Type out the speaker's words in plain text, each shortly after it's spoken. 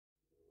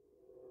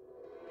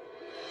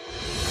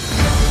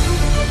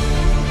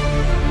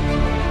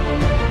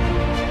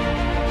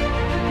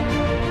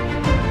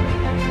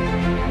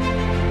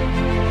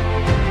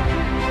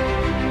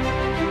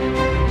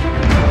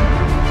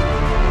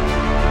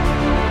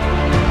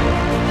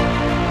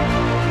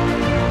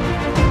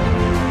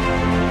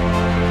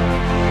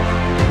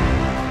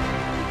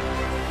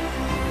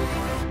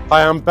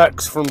Hi, I'm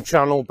Bex from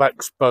channel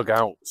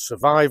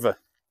𝒃𝒆𝒃i�����𝒔𝒊𝒗𝒊𝒗𝒐𝒓.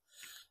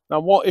 Now,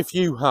 what if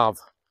you have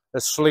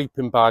a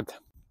sleeping bag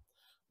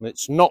and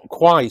it's not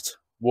quite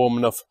warm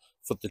enough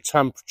for the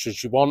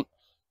temperatures you want?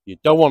 You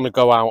don't want to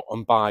go out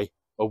and buy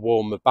a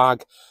warmer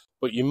bag,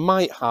 but you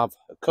might have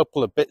a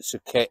couple of bits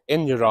of kit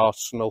in your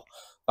arsenal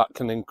that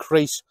can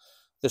increase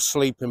the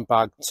sleeping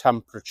bag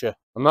temperature.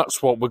 And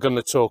that's what we're going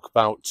to talk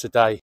about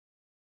today.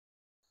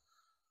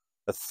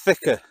 A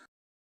thicker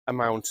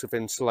amount of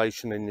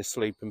insulation in your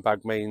sleeping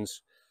bag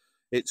means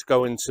it's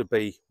going to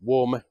be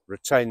warmer,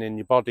 retaining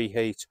your body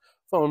heat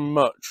for a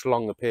much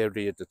longer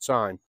period of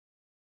time.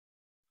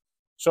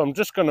 So I'm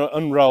just going to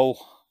unroll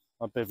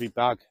my bivvy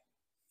bag.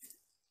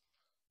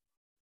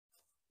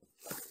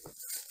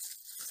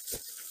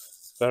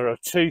 There are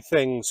two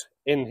things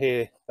in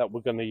here that we're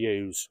going to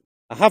use.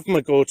 I have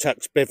my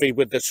Gore-Tex bivvy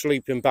with the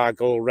sleeping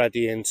bag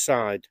already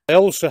inside. I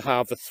also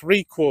have a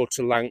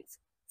 3/4 length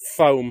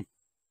foam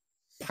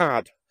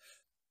pad.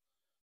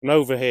 And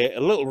over here,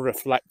 a little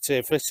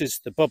reflective. This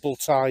is the bubble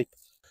type.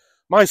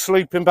 My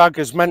sleeping bag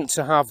is meant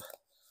to have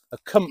a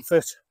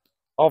comfort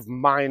of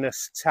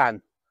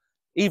 -10.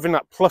 Even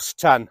at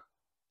 +10,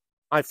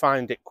 I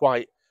find it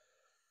quite,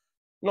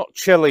 not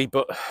chilly,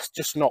 but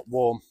just not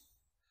warm.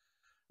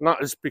 And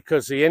that is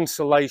because the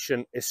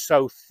insulation is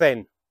so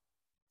thin.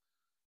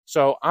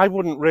 So I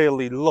wouldn't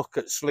really look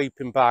at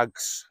sleeping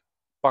bags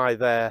by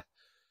their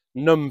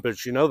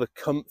numbers, you know, the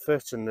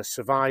comfort and the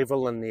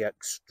survival and the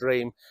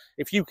extreme.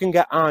 If you can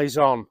get eyes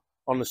on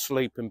a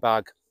sleeping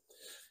bag,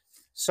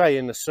 say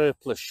in a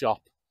surplus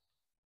shop,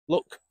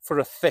 look for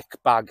a thick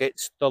bag.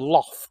 It's the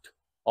loft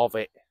of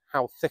it,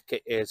 how thick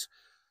it is.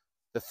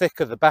 The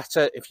thicker the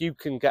better. If you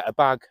can get a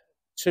bag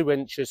 2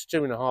 inches,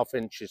 2.5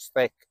 inches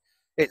thick,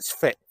 it's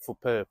fit for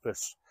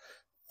purpose.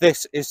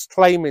 This is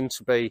claiming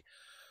to be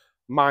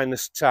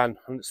 -10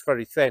 and it's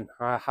very thin.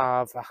 I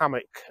have a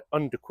hammock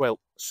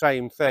underquilt,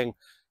 same thing.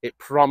 It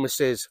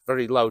promises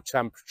very low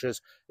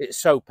temperatures. It's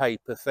so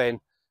paper thin.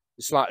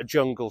 It's like a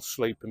jungle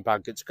sleeping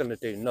bag. It's going to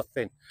do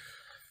nothing.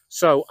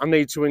 So I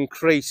need to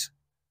increase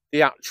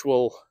the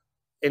actual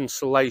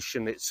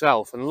insulation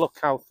itself. And look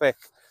how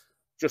thick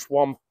just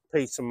one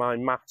piece of my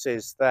mat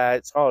is there.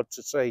 It's hard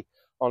to see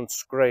on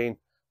screen,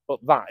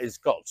 but that has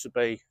got to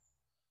be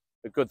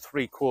a good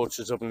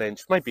 3/4 of an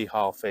inch, maybe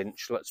 1/2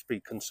 inch. Let's be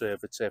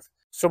conservative.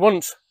 So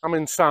once I'm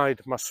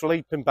inside my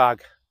sleeping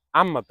bag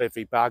and my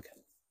bivvy bag,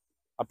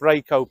 I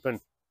break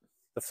open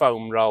the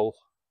foam roll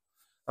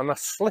and I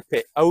slip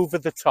it over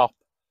the top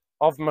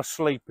of my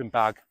sleeping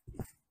bag.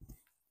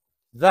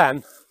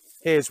 Then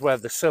here's where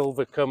the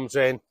silver comes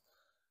in.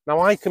 Now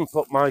I can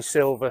put my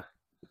silver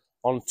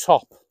on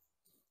top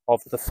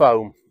of the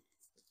foam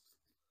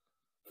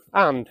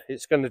and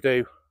it's going to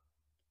do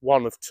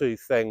one of two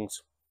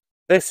things.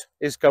 This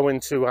is going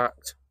to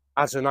act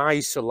as an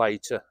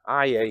isolator,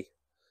 i.e.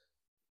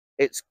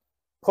 it's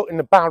putting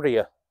a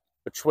barrier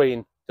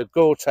between the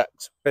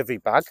Gore-Tex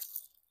bivvy bag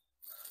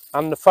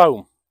and the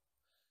foam.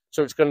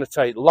 So it's going to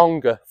take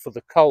longer for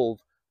the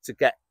cold to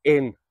get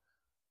in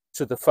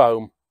to the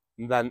foam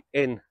and then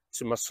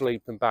into my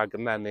sleeping bag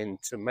and then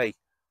into me.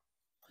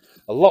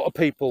 A lot of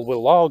people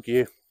will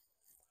argue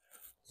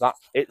that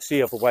it's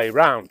the other way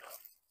round,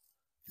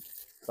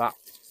 that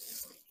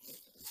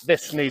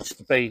this needs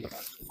to be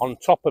on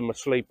top of my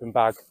sleeping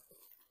bag,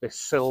 this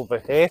silver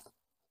here,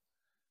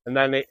 and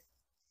then it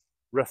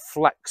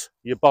reflects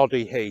your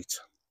body heat.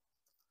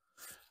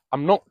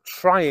 I'm not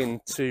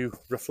trying to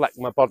reflect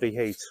my body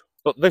heat,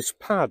 but this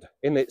pad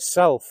in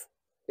itself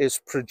is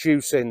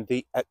producing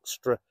the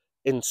extra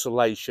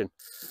insulation.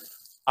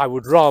 I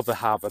would rather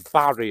have a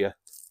barrier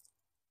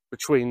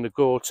between the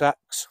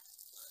Gore-Tex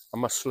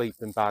and my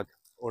sleeping bag,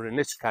 or in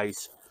this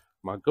case,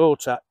 my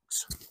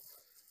Gore-Tex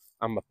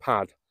and my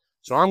pad.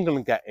 So I'm going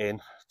to get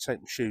in,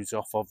 take my shoes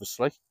off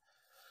obviously,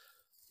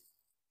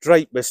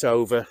 drape this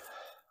over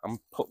and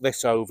put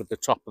this over the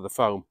top of the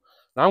foam.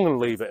 Now I'm going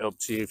to leave it up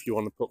to you if you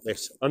want to put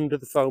this under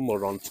the foam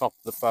or on top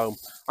of the foam.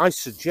 I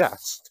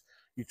suggest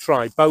you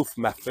try both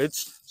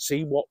methods,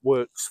 see what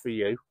works for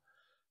you.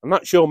 And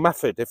that's your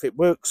method. If it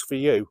works for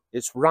you,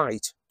 it's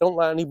right. Don't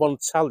let anyone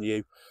tell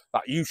you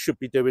that you should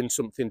be doing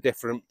something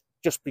different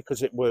just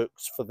because it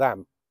works for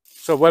them.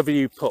 So whether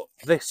you put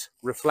this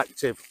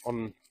reflective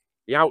on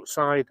the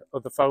outside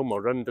of the foam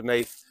or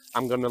underneath,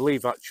 I'm going to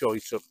leave that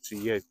choice up to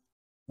you.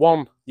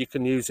 One, you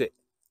can use it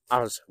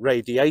as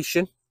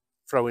radiation,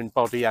 throwing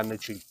body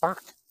energy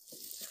back.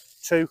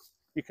 Two,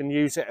 you can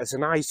use it as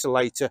an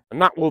isolator,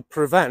 and that will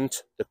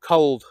prevent the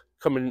cold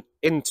coming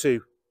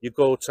into your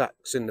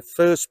Gore-Tex in the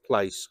first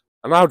place.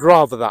 And I'd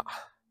rather that.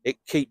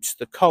 It keeps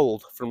the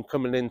cold from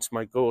coming into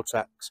my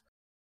Gore-Tex.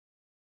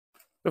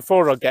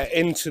 Before I get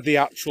into the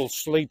actual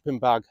sleeping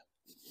bag,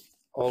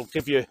 I'll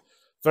give you a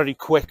very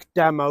quick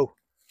demo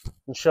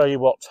and show you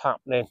what's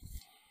happening.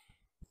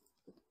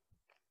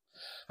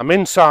 I'm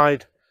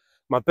inside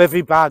my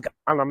bivvy bag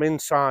and I'm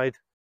inside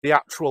the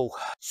actual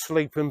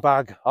sleeping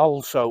bag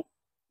also.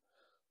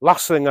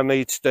 Last thing I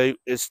need to do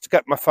is to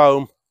get my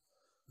foam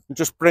and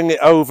just bring it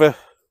over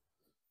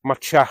my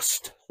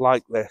chest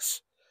like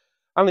this.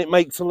 and it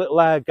makes a little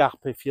air gap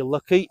if you're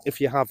lucky.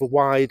 If you have a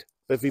wide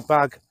bivvy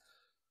bag,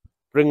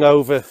 bring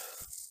over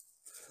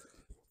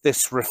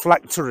this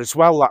reflector as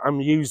well that I'm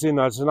using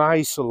as an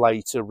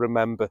isolator,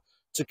 remember,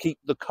 to keep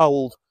the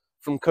cold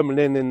from coming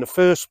in the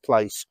first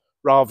place,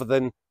 rather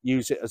than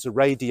use it as a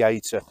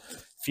radiator.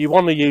 If you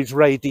want to use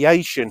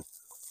radiation,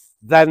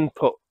 then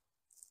put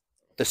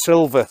the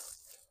silver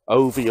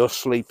over your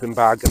sleeping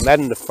bag and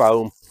then the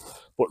foam.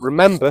 But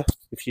remember,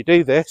 if you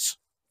do this,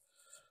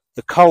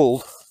 the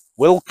cold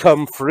will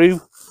come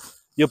through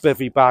your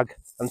bivvy bag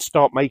and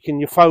start making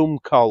your foam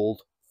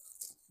cold.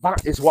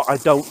 That is what I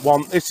don't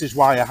want. This is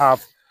why I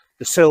have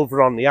the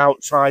silver on the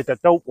outside. I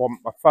don't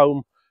want my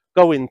foam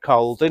going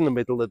cold in the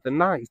middle of the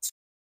night.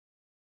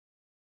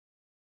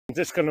 I'm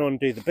just going to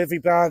undo the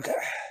bivvy bag,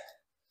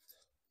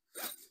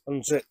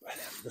 unzip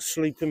the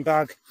sleeping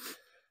bag,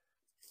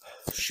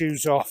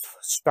 shoes off,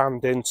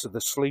 stand into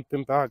the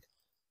sleeping bag.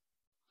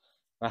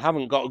 I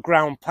haven't got a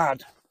ground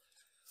pad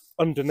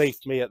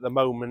underneath me at the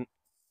moment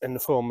in the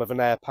form of an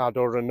air pad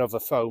or another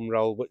foam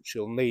roll, which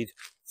you'll need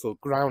for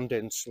ground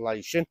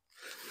insulation.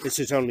 This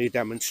is only a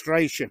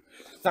demonstration.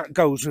 That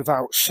goes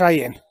without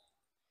saying.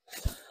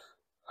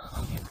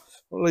 At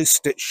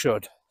least it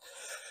should.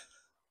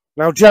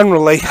 Now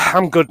generally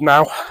I'm good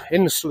now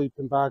in the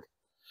sleeping bag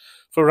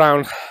for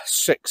around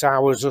 6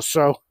 hours or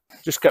so.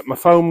 Just get my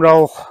foam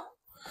roll,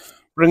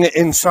 bring it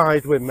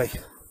inside with me.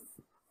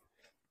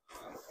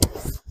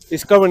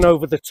 It's going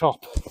over the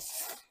top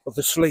of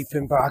the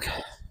sleeping bag.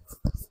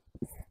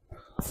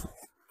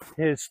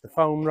 Here's the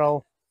foam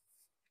roll.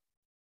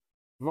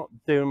 I'm not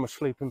doing my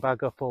sleeping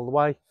bag up all the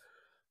way.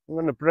 I'm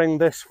going to bring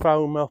this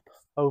foam up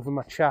over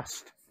my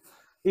chest.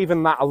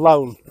 Even that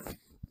alone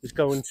is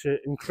going to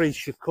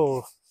increase your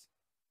core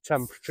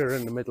temperature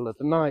in the middle of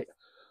the night.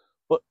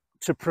 But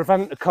to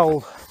prevent the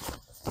cold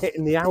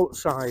hitting the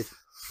outside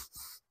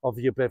of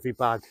your bivvy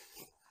bag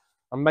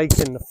and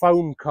making the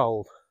foam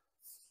cold,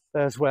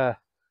 there's where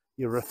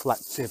your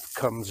reflective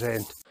comes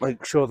in.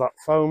 Make sure that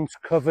foam's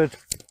covered.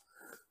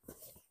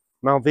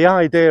 Now the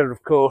idea,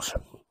 of course,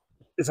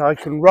 is I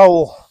can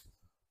roll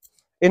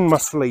in my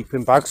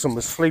sleeping bag, so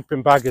my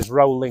sleeping bag is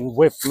rolling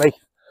with me,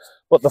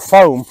 but the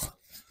foam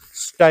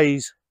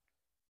stays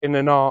in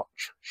an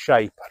arch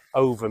shape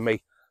over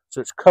me, so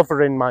it's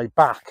covering my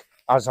back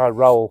as I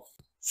roll.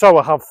 So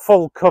I have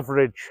full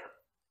coverage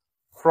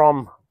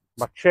from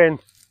my chin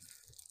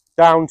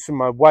down to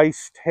my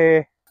waist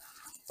here.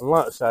 And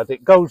like I said,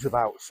 it goes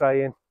without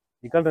saying,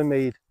 you're going to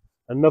need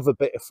another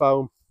bit of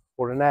foam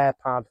or an air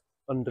pad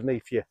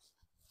underneath you.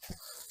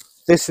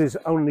 This is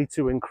only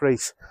to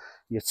increase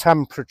your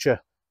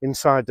temperature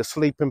inside the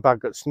sleeping bag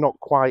that's not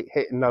quite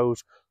hitting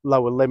those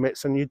lower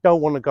limits, and you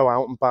don't want to go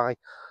out and buy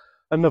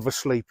another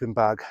sleeping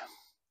bag.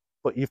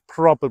 But you've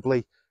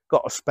probably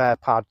got a spare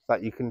pad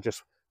that you can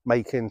just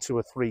make into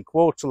a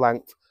 3/4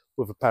 length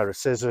with a pair of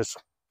scissors.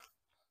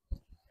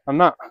 And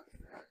that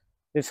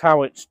is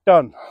how it's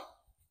done.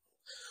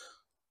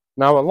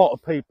 Now, a lot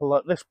of people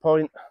at this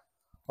point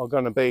are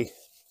going to be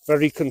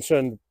very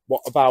concerned,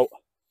 what about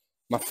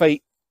my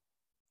feet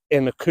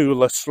in a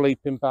cooler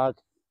sleeping bag?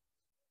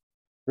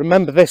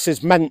 Remember, this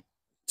is meant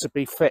to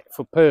be fit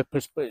for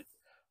purpose, but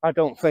I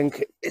don't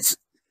think it's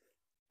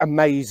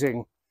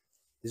amazing,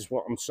 is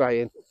what I'm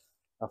saying.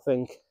 I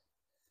think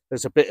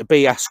there's a bit of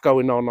BS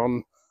going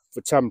on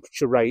the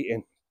temperature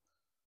rating.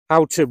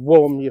 How to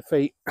warm your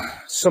feet,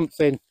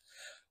 something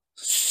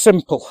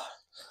simple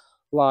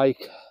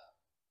like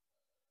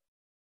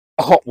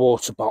a hot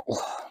water bottle.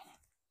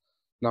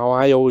 Now,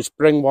 I always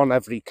bring one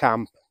every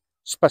camp,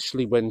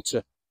 especially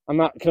winter, and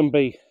that can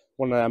be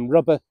one of them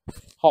rubber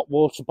hot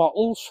water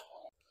bottles,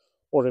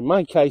 or in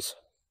my case,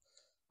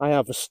 I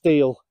have a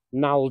steel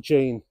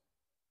Nalgene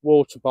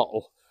water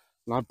bottle,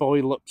 and I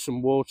boil up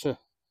some water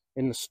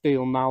in the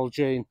steel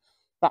Nalgene.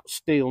 That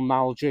steel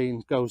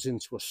Nalgene goes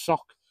into a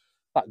sock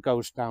that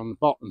goes down the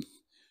bottom.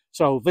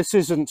 So this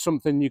isn't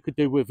something you could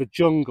do with a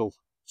jungle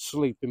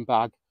sleeping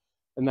bag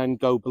and then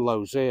go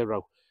below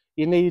zero.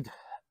 You need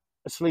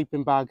a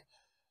sleeping bag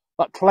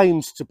that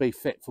claims to be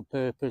fit for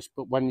purpose,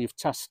 but when you've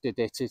tested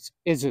it, it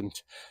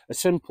isn't. A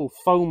simple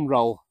foam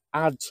roll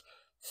adds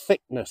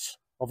thickness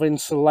of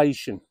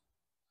insulation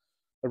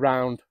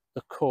around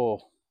the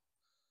core.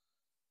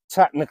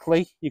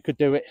 Technically, you could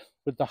do it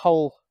with the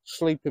whole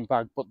sleeping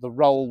bag, but the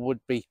roll would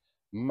be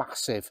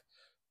massive.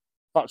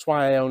 That's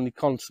why I only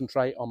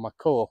concentrate on my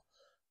core.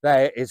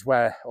 There is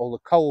where all the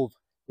cold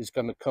is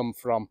going to come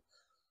from,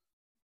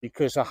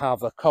 because I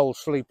have a cold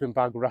sleeping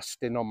bag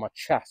resting on my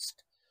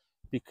chest,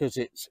 because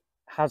it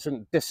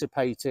hasn't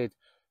dissipated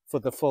for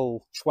the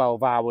full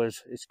 12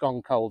 hours. It's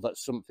gone cold at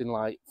something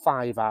like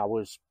 5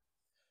 hours.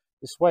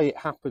 This way it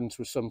happens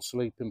with some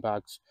sleeping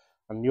bags,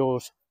 and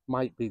yours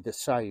might be the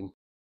same.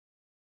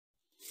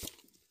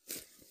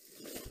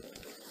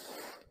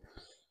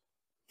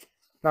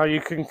 Now,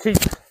 you can keep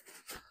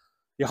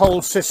your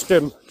whole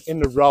system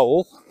in a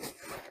roll,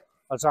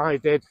 as I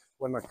did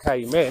when I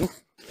came in,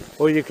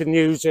 or you can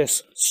use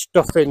this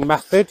stuffing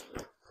method,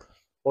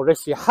 or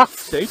if you have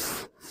to,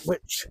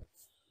 which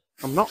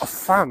I'm not a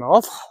fan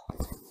of,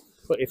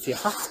 But if you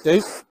have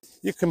to,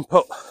 you can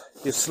put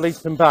your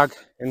sleeping bag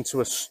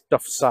into a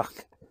stuff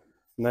sack,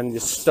 and then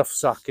your stuff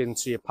sack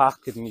into your pack,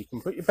 and you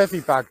can put your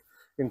bivvy bag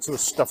into a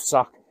stuff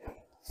sack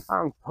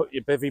and put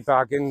your bivvy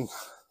bag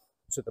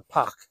into the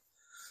pack.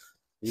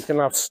 You can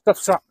have stuff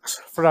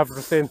sacks for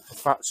everything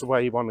if that's the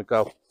way you want to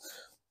go.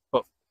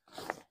 But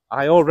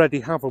I already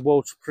have a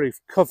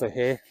waterproof cover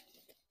here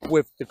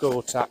with the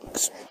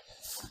Gore-Tex.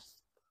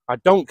 I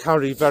don't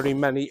carry very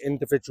many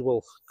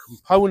individual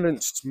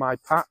components to my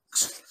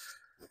packs.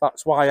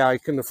 That's why I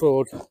can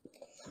afford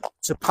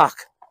to pack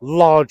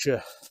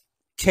larger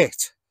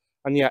kit,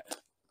 and yet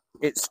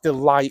it's still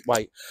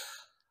lightweight.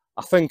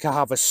 I think I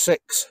have a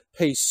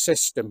 6-piece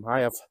system.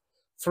 I have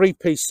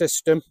 3-piece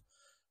system,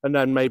 and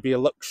then maybe a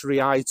luxury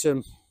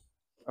item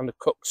and a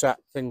cook set,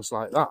 things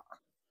like that.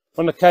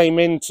 When I came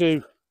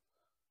into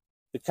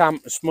the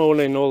camp this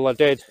morning, all I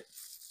did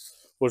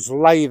was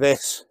lay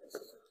this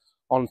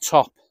on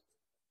top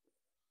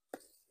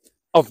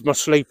of my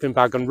sleeping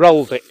bag and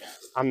rolled it,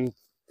 and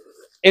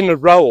in a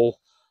roll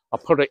I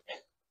put it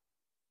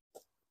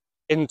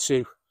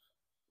into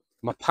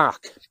my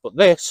pack. But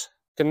this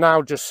can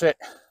now just sit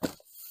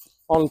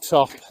on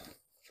top,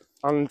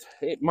 and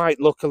it might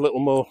look a little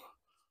more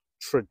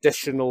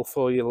traditional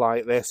for you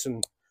like this,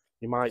 and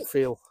you might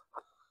feel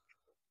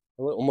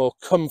a little more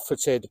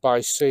comforted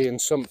by seeing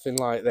something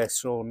like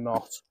this or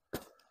not.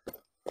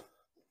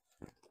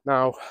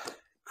 Now,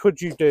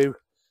 could you do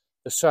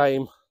the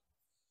same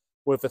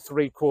with a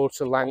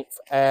 3/4 length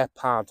air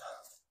pad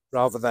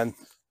rather than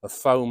a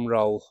foam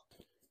roll?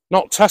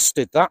 Not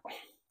tested that.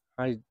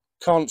 I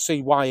can't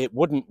see why it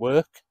wouldn't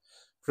work,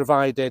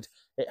 provided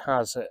it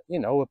has a, you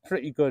know, a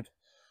pretty good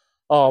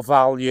R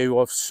value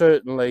of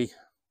certainly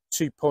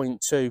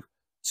 2.2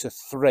 to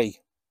 3.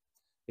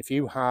 If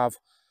you have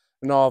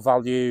an R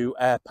value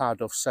air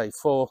pad of say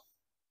 4,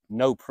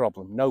 no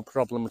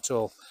problem at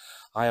all.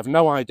 I have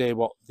no idea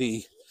what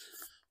the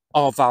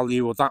R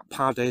value of that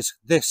pad is.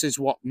 This is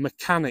what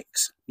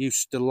mechanics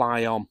used to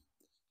lie on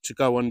to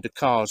go under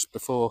cars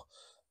before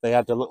they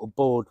had a little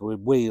board with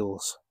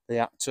wheels. They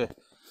had to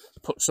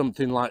put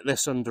something like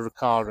this under a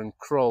car and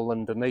crawl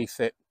underneath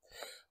it,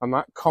 and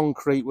that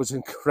concrete was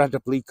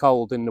incredibly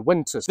cold in the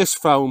winters. This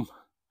foam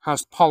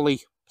has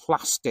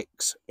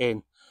polyplastics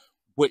in,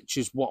 which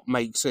is what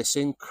makes this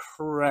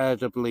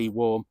incredibly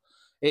warm.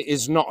 It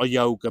is not a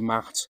yoga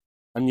mat,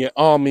 and your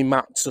army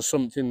mats are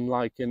something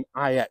like an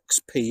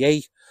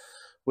IXPE,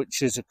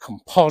 which is a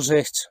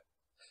composite.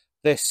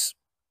 This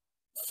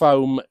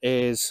foam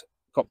is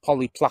got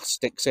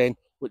polyplastics in,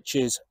 which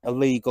is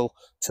illegal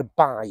to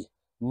buy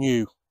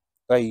new.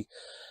 They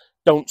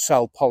don't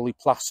sell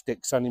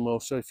polyplastics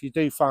anymore, so if you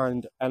do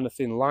find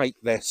anything like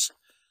this,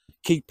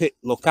 keep it,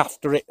 look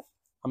after it,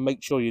 and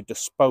make sure you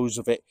dispose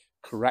of it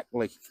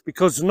correctly,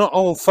 because not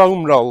all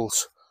foam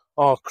rolls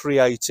are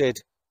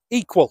created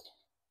equal.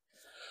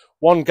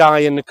 One guy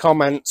in the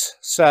comments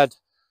said,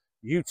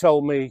 "You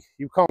told me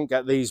you can't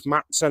get these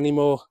mats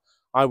anymore.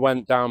 I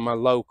went down my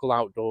local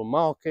outdoor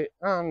market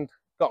and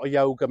got a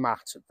yoga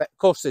mat. Of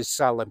course they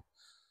sell them."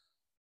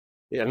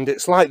 And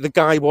it's like the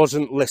guy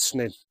wasn't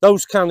listening.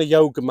 Those kind of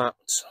yoga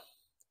mats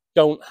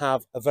don't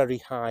have a very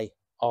high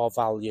R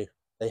value.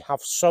 They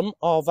have some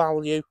R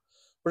value,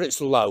 but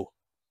it's low.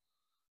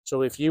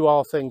 So if you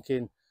are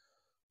thinking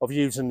of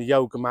using the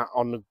yoga mat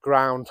on the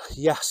ground,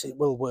 yes, it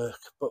will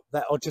work, but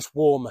they are just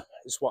warmer,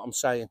 is what I'm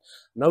saying.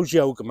 And those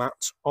yoga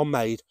mats are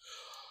made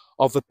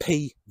of a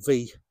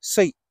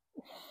PVC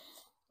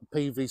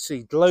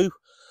glue,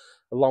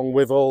 along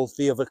with all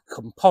the other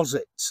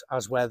composites,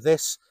 as where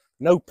this,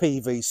 no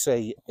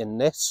PVC in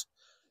this.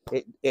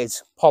 It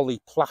is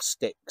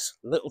polyplastics,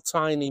 little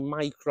tiny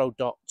micro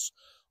dots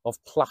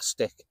of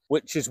plastic,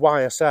 which is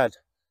why I said,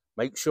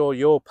 make sure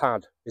your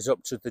pad is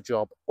up to the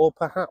job, or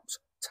perhaps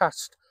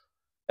test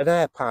an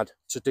air pad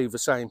to do the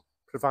same,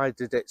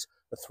 provided it's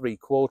a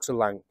 3/4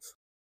 length.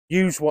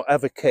 Use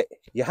whatever kit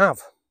you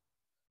have,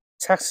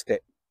 test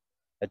it,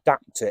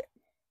 adapt it.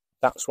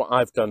 That's what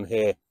I've done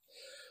here.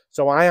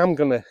 So I am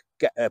going to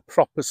get a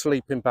proper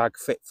sleeping bag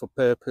fit for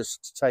purpose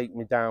to take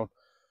me down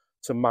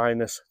to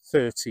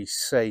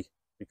 -30°C,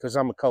 because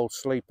I'm a cold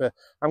sleeper.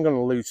 I'm going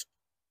to lose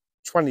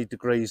 20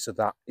 degrees of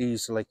that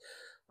easily,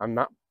 and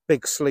that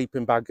big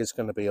sleeping bag is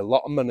going to be a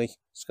lot of money.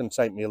 It's going to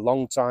take me a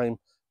long time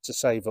to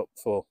save up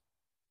for.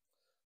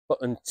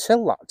 But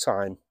until that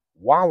time,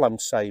 while I'm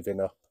saving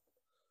up,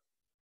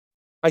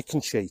 I can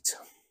cheat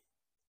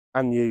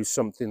and use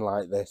something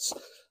like this.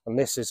 And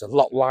this is a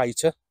lot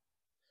lighter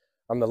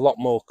and a lot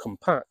more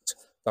compact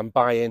than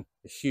buying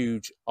a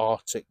huge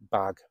Arctic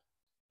bag.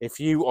 If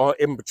you are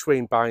in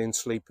between buying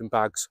sleeping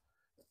bags,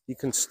 you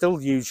can still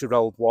use your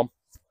old one.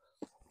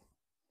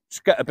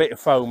 Just get a bit of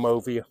foam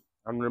over you,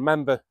 and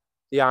remember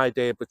the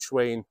idea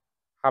between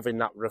having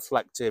that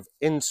reflective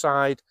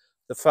inside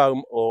the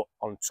foam or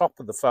on top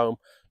of the foam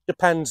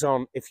depends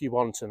on if you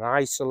want an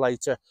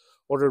isolator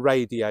or a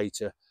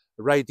radiator.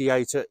 The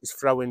radiator is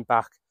throwing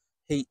back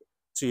heat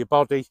to your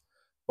body,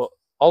 but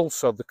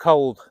also the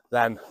cold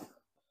then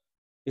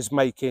is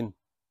making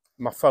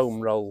my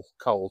foam roll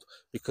cold,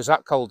 because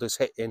that cold is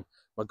hitting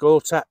my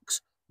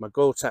Gore-Tex. My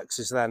Gore-Tex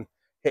is then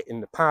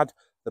hitting the pad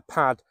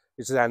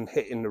is then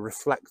hitting the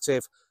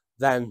reflective,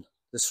 then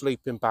the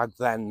sleeping bag,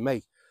 then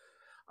me.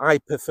 I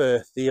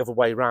prefer the other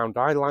way round.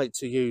 I like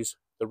to use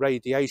the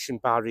radiation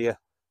barrier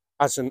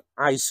as an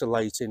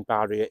isolating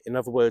barrier. In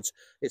other words,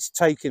 it's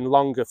taking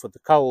longer for the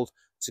cold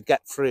to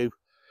get through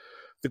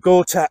the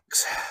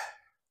Gore-Tex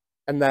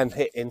and then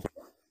hitting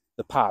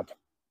the pad,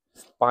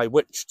 by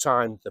which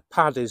time the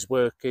pad is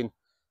working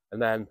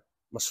and then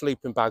my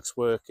sleeping bag's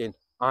working,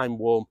 I'm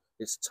warm,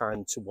 it's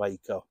time to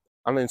wake up.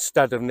 And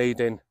instead of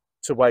needing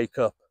to wake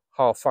up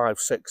 5:30,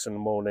 6 in the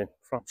morning,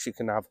 perhaps you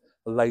can have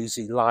a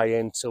lazy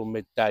lie-in till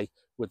midday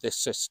with this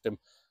system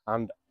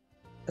and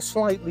a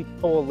slightly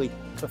poorly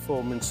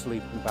performing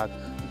sleeping bag.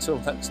 Until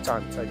next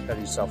time, take care of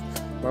yourself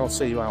and I'll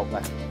see you out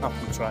there.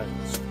 Happy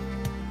trails.